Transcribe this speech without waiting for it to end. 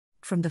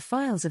From the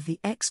files of the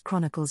X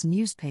Chronicles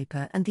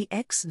newspaper and the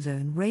X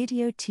Zone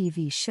radio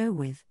TV show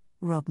with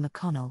Rob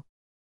McConnell.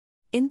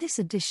 In this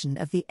edition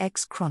of the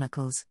X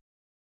Chronicles,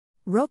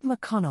 Rob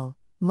McConnell,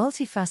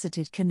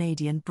 multifaceted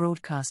Canadian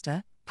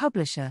broadcaster,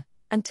 publisher,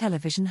 and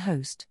television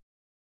host.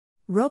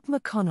 Rob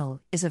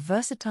McConnell is a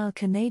versatile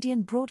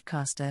Canadian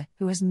broadcaster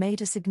who has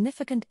made a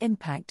significant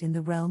impact in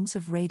the realms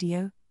of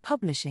radio,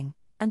 publishing,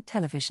 and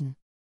television.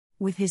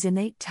 With his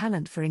innate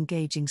talent for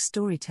engaging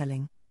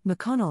storytelling,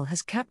 McConnell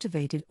has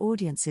captivated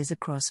audiences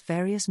across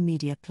various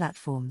media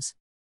platforms.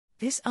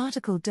 This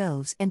article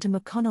delves into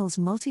McConnell's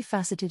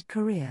multifaceted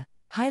career,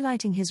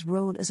 highlighting his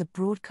role as a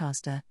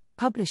broadcaster,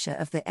 publisher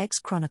of the X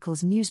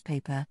Chronicles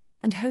newspaper,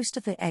 and host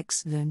of the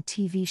X Zone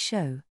TV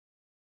show.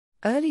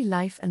 Early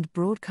life and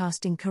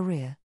broadcasting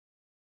career.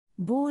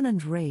 Born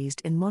and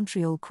raised in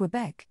Montreal,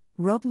 Quebec,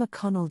 Rob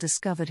McConnell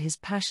discovered his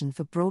passion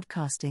for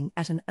broadcasting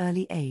at an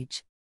early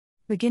age.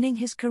 Beginning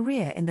his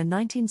career in the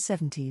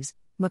 1970s,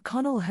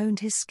 McConnell honed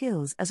his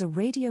skills as a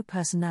radio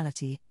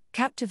personality,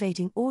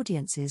 captivating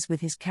audiences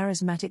with his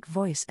charismatic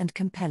voice and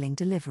compelling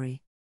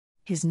delivery.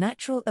 His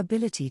natural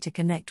ability to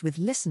connect with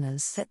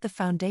listeners set the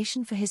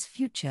foundation for his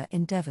future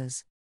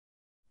endeavors.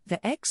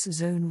 The X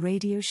Zone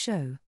radio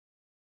show.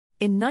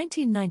 In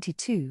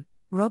 1992,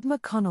 Rob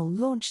McConnell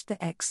launched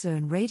the X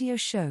Zone radio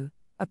show,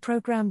 a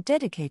program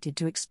dedicated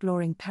to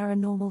exploring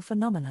paranormal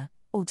phenomena,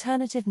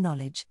 alternative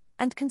knowledge,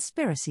 and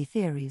conspiracy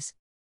theories.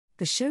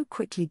 The show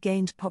quickly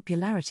gained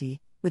popularity,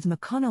 with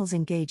McConnell's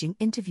engaging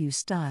interview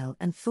style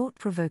and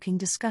thought-provoking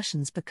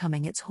discussions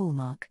becoming its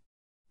hallmark.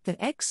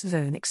 The X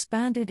Zone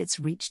expanded its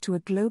reach to a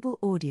global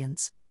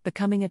audience,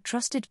 becoming a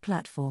trusted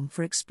platform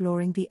for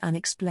exploring the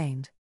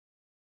unexplained.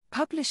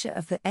 Publisher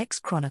of the X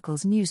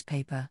Chronicles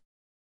newspaper.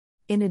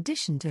 In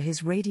addition to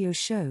his radio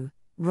show,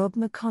 Rob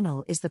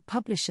McConnell is the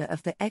publisher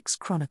of the X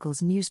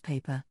Chronicles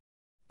newspaper.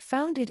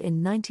 Founded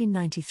in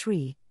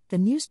 1993, the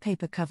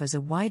newspaper covers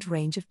a wide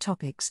range of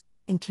topics,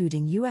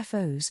 including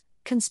UFOs,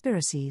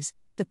 conspiracies,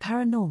 the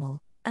paranormal,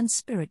 and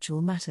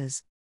spiritual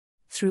matters.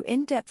 Through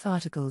in-depth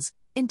articles,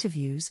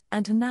 interviews,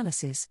 and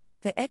analysis,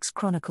 the X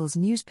Chronicles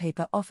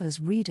newspaper offers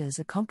readers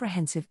a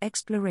comprehensive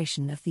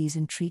exploration of these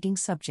intriguing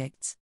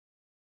subjects.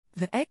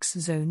 The X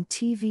Zone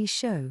TV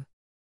show.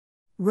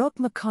 Rob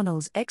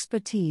McConnell's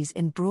expertise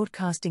in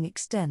broadcasting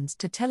extends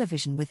to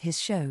television with his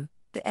show,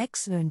 the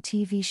X Zone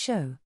TV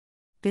show.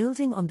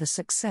 Building on the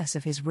success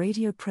of his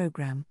radio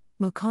program,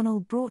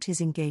 McConnell brought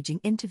his engaging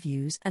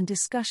interviews and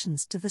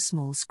discussions to the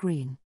small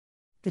screen.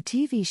 The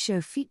TV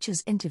show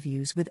features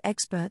interviews with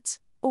experts,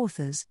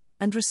 authors,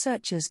 and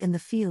researchers in the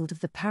field of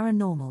the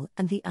paranormal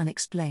and the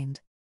unexplained.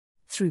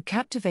 Through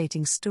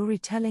captivating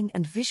storytelling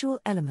and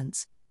visual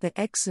elements, the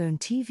X Zone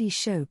TV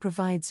show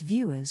provides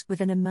viewers with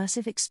an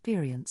immersive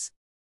experience.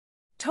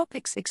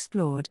 Topics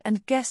explored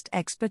and guest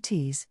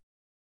expertise.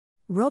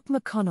 Rob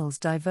McConnell's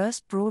diverse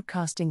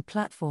broadcasting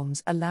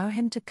platforms allow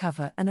him to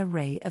cover an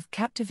array of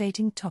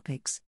captivating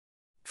topics.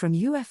 From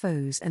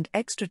UFOs and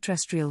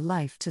extraterrestrial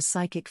life to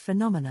psychic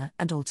phenomena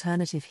and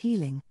alternative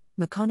healing,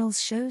 McConnell's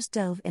shows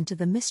delve into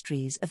the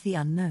mysteries of the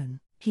unknown.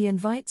 He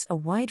invites a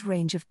wide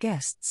range of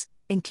guests,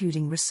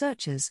 including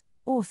researchers,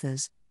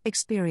 authors,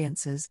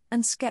 experiencers,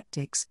 and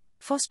skeptics,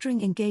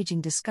 fostering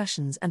engaging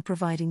discussions and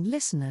providing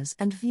listeners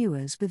and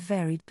viewers with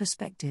varied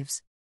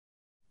perspectives.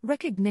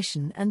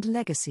 Recognition and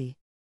legacy.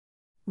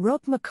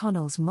 Rob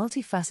McConnell's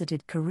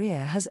multifaceted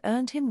career has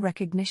earned him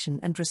recognition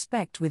and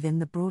respect within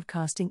the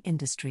broadcasting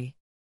industry.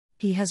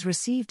 He has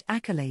received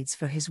accolades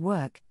for his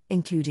work,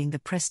 including the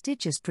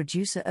prestigious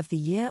Producer of the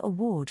Year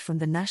award from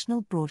the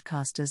National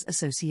Broadcasters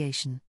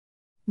Association.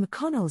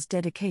 McConnell's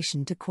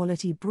dedication to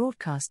quality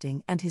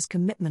broadcasting and his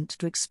commitment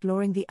to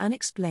exploring the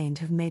unexplained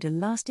have made a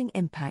lasting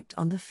impact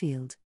on the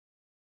field.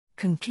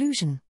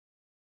 Conclusion.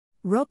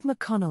 Rob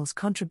McConnell's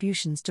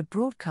contributions to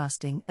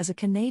broadcasting as a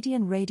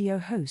Canadian radio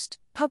host,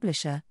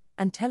 publisher,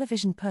 and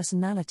television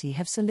personality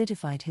have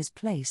solidified his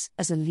place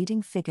as a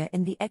leading figure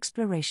in the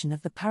exploration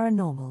of the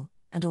paranormal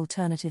and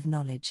alternative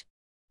knowledge.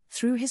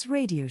 Through his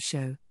radio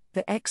show,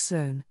 The X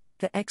Zone,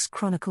 the X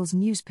Chronicles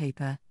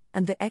newspaper,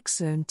 and the X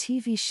Zone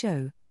TV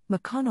show,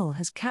 McConnell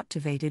has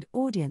captivated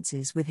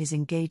audiences with his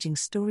engaging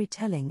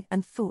storytelling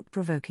and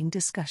thought-provoking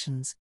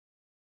discussions.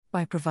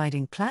 By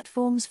providing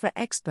platforms for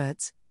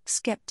experts,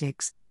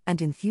 skeptics,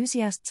 and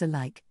enthusiasts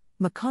alike,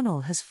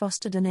 McConnell has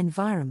fostered an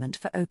environment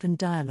for open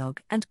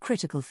dialogue and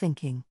critical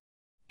thinking.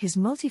 His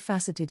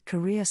multifaceted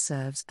career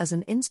serves as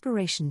an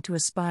inspiration to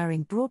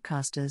aspiring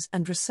broadcasters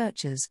and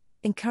researchers,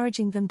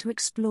 encouraging them to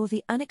explore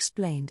the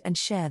unexplained and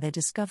share their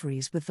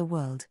discoveries with the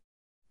world.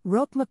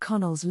 Rob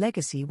McConnell's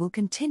legacy will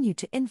continue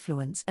to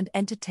influence and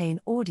entertain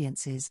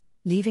audiences,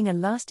 leaving a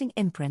lasting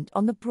imprint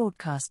on the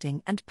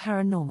broadcasting and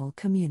paranormal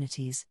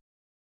communities.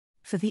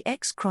 For the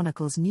X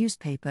Chronicles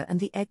newspaper and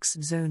the X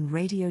Zone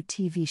radio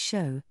TV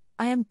show,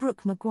 I am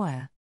Brooke McGuire.